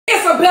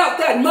about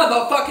that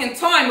motherfucking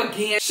time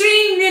again.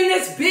 Sheen in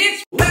this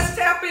bitch. Let's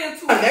tap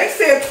into it. They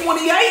said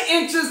 28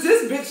 inches.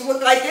 This bitch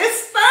look like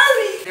it's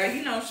 30. Now,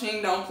 you know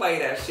Sheen don't play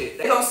that shit.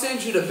 They don't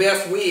send you the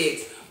best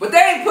wigs, but they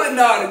ain't putting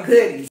all the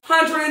goodies.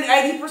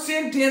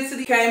 180%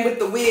 density came with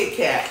the wig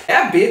cap.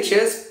 That bitch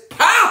is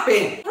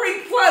popping.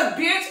 Pre-plug,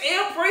 bitch,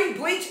 and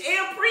pre-bleach,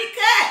 and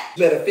pre-cut.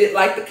 Better fit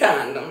like the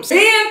condoms.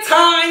 In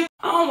time.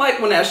 I don't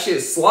like when that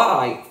shit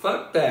slide.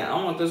 Fuck that.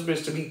 I want this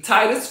bitch to be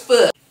tight as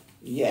fuck.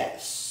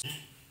 Yes.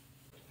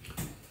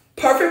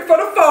 Perfect for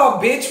the fall,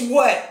 bitch.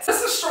 What?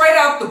 This is straight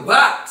out the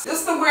box.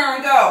 This is the wear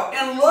and go.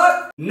 And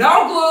look,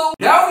 no glue,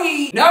 no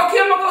heat, no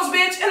chemicals,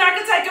 bitch, and I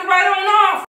can take it right on off.